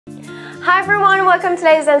Hi everyone, welcome to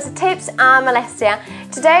Ladies Dancer Tips. I'm Alessia.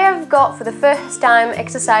 Today I've got for the first time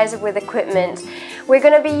exercise with equipment. We're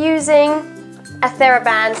going to be using a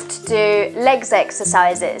Theraband to do legs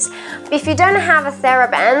exercises. If you don't have a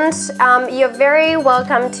Theraband, you're very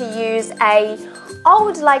welcome to use a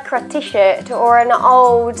old lycra t-shirt or an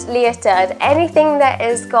old leotard, anything that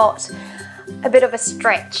has got a bit of a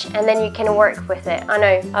stretch, and then you can work with it. I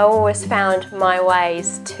know, I always found my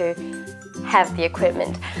ways to have the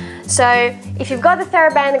equipment. So if you've got the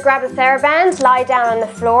Theraband, grab the Theraband, lie down on the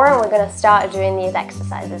floor, and we're going to start doing these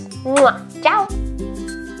exercises. Mwah! Ciao!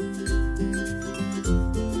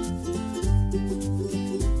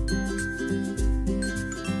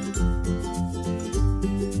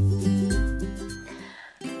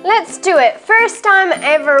 Let's do it. First time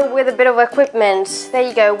ever with a bit of equipment. There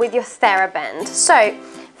you go, with your Theraband. So,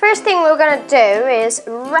 first thing we're going to do is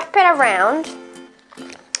wrap it around.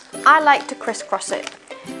 I like to crisscross it,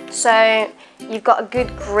 so you've got a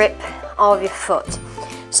good grip of your foot.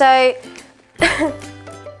 So,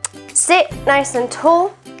 sit nice and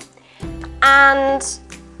tall, and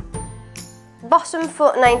bottom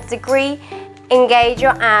foot 90 degree, engage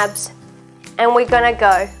your abs, and we're going to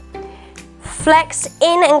go. Flex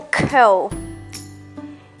in and curl,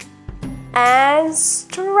 and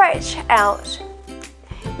stretch out.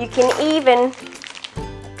 You can even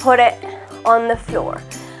put it on the floor,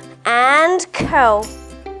 and curl,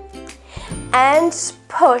 and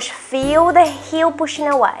push. Feel the heel pushing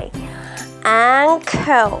away, and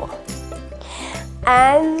curl,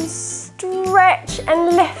 and stretch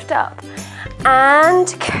and lift up, and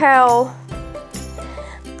curl,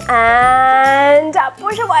 and up,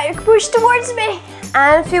 push away, push towards me,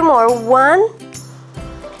 and a few more. 1,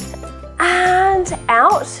 and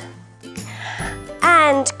out,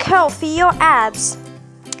 and curl, feel your abs,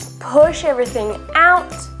 push everything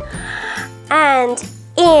out, and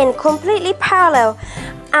in, completely parallel,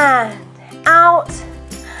 and out,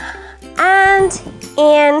 and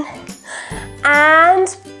in,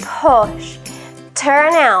 and push,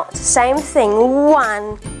 turn out, same thing.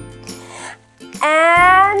 1,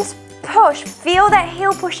 and push, feel that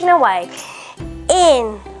heel pushing away,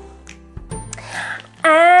 in,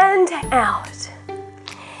 and out,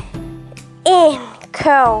 in,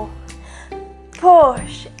 curl,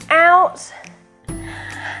 push, out,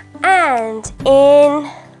 and in,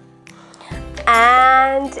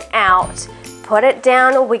 and out. Put it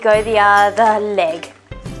down, we go the other leg.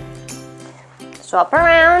 Swap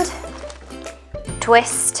around,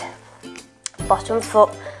 twist, bottom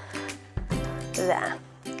foot, there.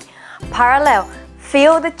 Parallel,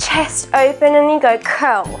 feel the chest open and you go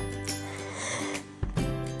curl,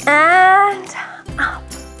 and up,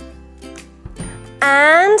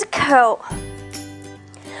 and curl,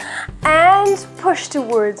 and push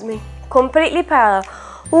towards me, completely parallel.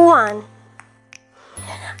 1,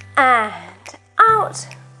 and out,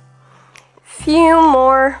 few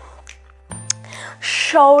more,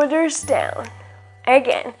 shoulders down,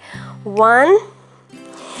 again. 1,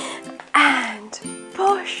 and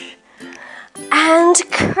push, and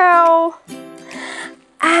curl,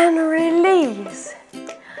 and release,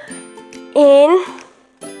 in,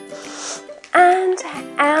 and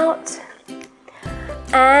out,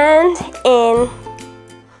 and in,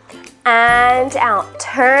 and out,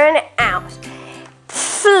 turn out,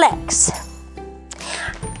 flex,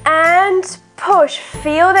 and push,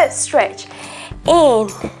 feel that stretch, in,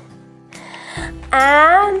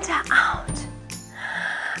 and out,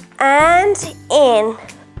 and in,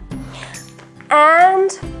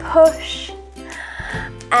 and push,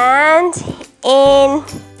 and in,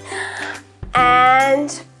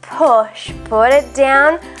 and push, put it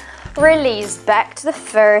down, release, back to the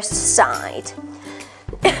first side.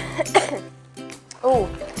 Oh,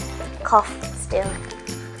 cough still.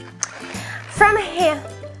 From here,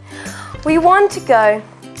 we want to go,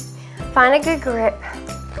 find a good grip.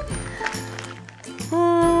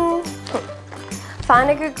 Find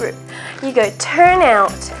a good grip. You go turn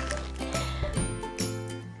out,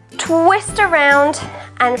 twist around,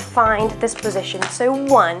 and find this position. So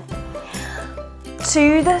 1,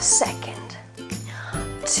 to the second,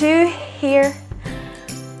 2 here,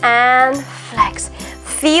 and flex.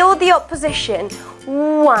 Feel the opposition.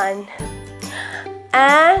 1,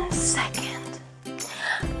 and second,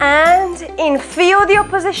 and in. Feel the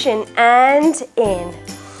opposition, and in,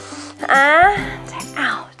 and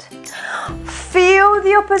out. Feel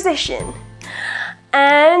the opposition,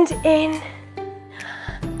 and in,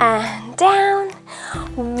 and down.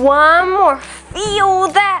 1 more, feel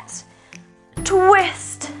that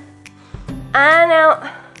twist, and out,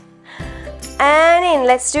 and in.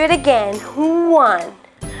 Let's do it again. 1,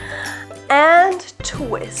 and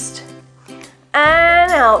twist,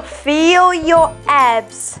 and out. Feel your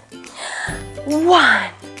abs.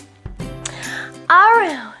 1,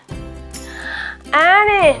 around, and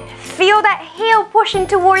in. Feel that heel pushing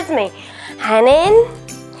towards me. And in,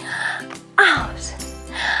 out,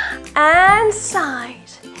 and side,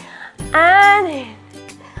 and in,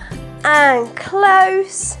 and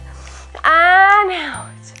close, and out,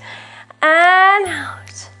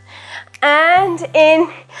 and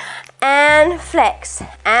in, and flex,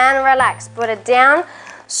 and relax. Put it down,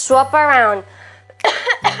 swap around.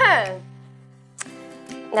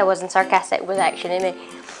 That wasn't sarcastic, it was actually me.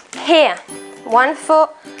 Here, 1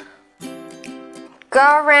 foot, go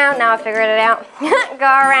around, now I figured it out. Go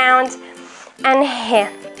around, and here.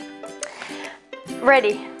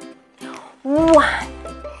 Ready? 1.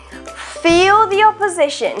 Feel the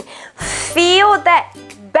opposition. Feel that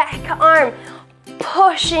back arm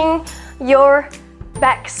pushing your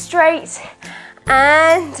back straight,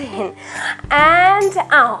 and in, and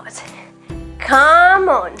out. Come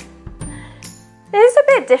on. It's a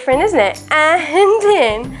bit different, isn't it? And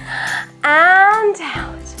in, and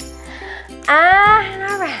out, and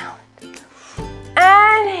around,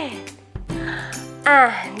 and in,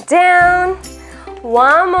 and down.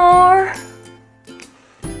 1 more.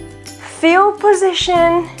 Feel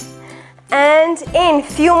position, and in.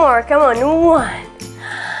 Few more, come on. 1.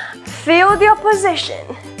 Feel the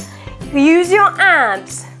opposition. Use your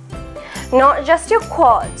abs, not just your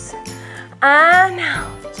quads. And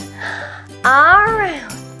out.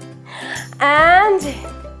 Around, and in,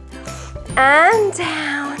 and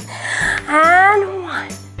down, and 1,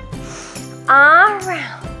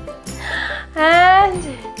 around, and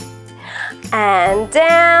in, and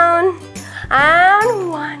down, and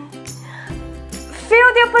 1. Feel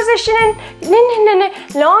the opposition,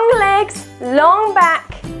 long legs, long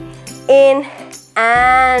back, in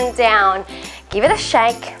and down. Give it a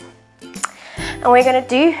shake, and we're gonna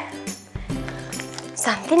do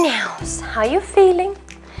something else. How are you feeling?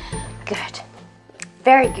 Good.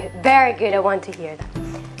 Very good. Very good. I want to hear that.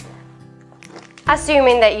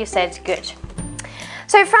 Assuming that you said good.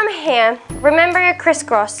 So from here, remember your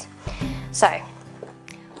crisscross. So,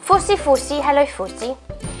 fussy, fussy, hello fussy.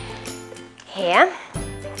 Here.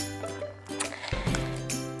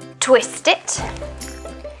 Twist it.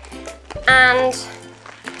 And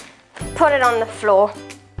put it on the floor.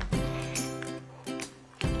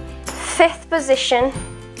 5th position,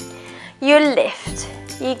 you lift,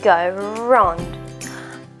 you go round,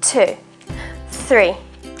 2, 3,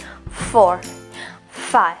 4,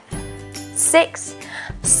 5, 6,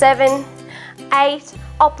 7, 8,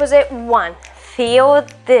 opposite 1. Feel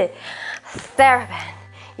the Theraband.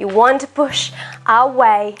 You want to push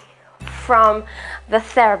away from the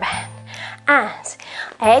Theraband. And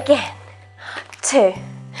again, 2,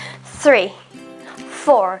 3,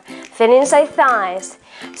 4, fit inside thighs.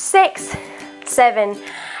 6, 7,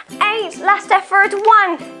 8, last effort.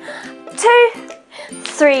 1, 2,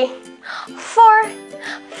 3, 4,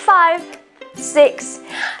 5, 6,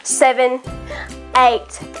 7, 8,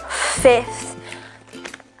 5th,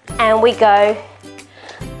 and we go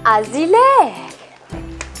Azzy leg.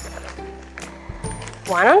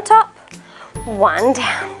 1 on top, 1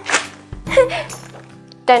 down.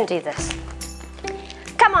 Don't do this.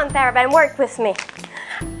 Come on, Theraband, work with me.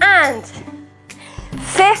 And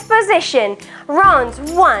 5th position, rounds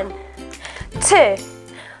 1, 2,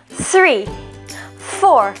 3,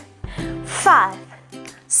 4, 5,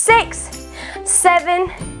 6,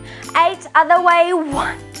 7, 8, other way,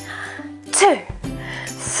 1, 2,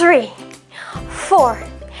 3, 4,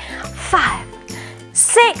 5,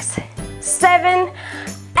 6, 7,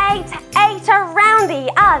 8, 8 around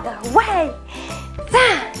the other way,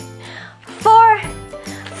 4,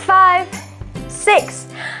 5, 6,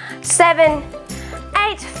 7,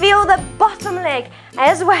 8, feel the bottom leg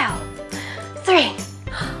as well. 3,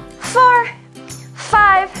 4,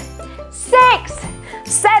 5, 6,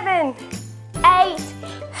 7, 8,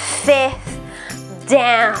 5th,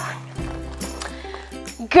 down.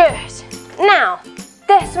 Good. Now,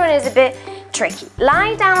 this one is a bit tricky.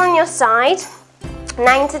 Lie down on your side,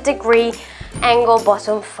 90-degree angle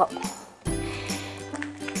bottom foot.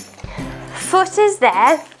 Foot is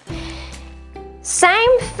there.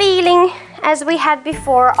 Same feeling as we had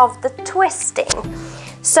before of the twisting.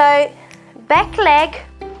 So back leg,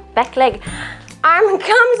 arm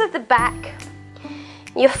comes at the back,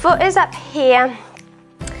 your foot is up here,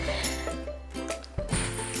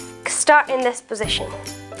 start in this position.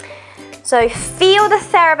 So feel the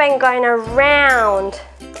Theraband going around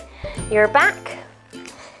your back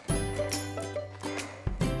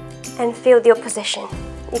and feel the opposition.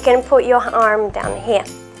 You can put your arm down here.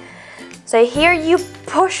 So here you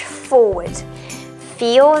push forward.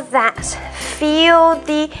 Feel that. Feel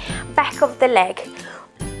the back of the leg.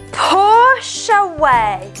 Push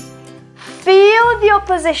away. Feel the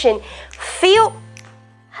opposition. Feel,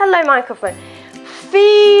 hello microphone.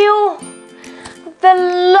 Feel the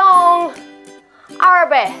long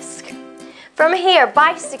arabesque. From here,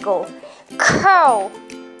 bicycle. Curl,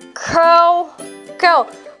 curl, curl.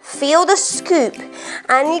 Feel the scoop.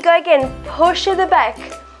 And you go again, push at the back.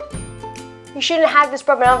 You shouldn't have this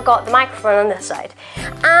problem, I've got the microphone on this side.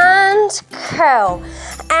 And curl.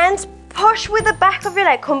 And push with the back of your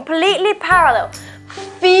leg, completely parallel.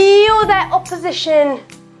 Feel that opposition.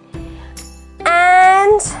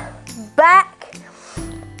 And back.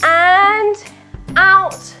 And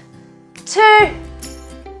out. 2.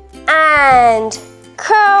 And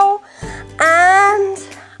curl. And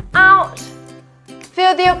out.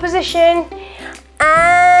 Feel the opposition.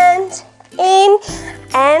 And in.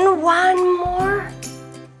 And one more.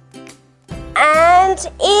 And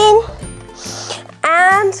in.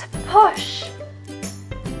 And push.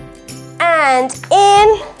 And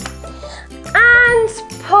in. And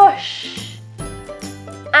push.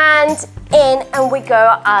 And in. And we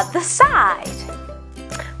go other side.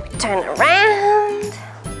 We turn around.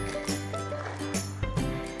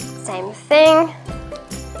 Same thing.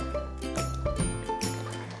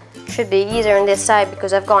 Should be easier on this side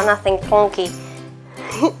because I've got nothing funky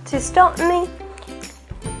to stop me.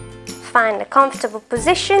 Find a comfortable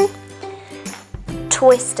position.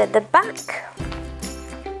 Twist at the back.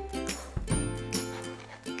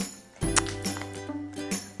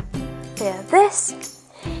 Feel this.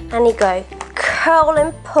 And you go curl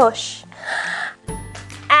and push.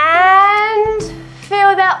 And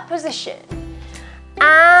feel that position.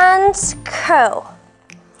 And curl.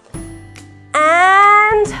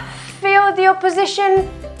 And feel the opposition.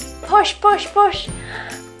 Push, push, push.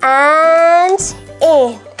 And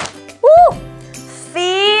in. Woo!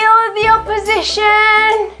 Feel the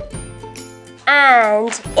opposition. And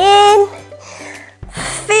in.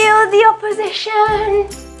 Feel the opposition.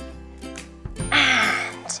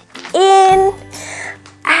 And in.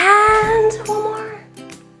 And one more.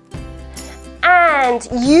 And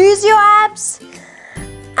use your abs.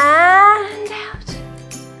 And out.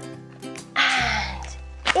 And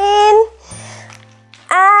in.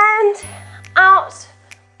 And out.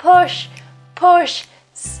 Push, push,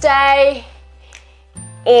 stay.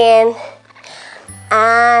 In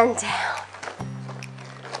and down.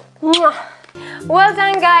 Mwah. Well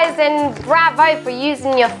done guys, and bravo for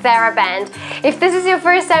using your Theraband. If this is your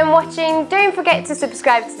first time watching, don't forget to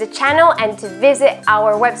subscribe to the channel and to visit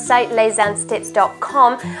our website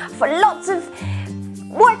lycra for lots of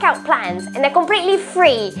workout plans, and they're completely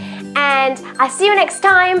free. And I'll see you next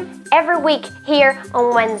time, every week here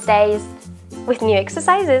on Wednesdays with new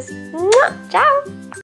exercises. Mwah. Ciao!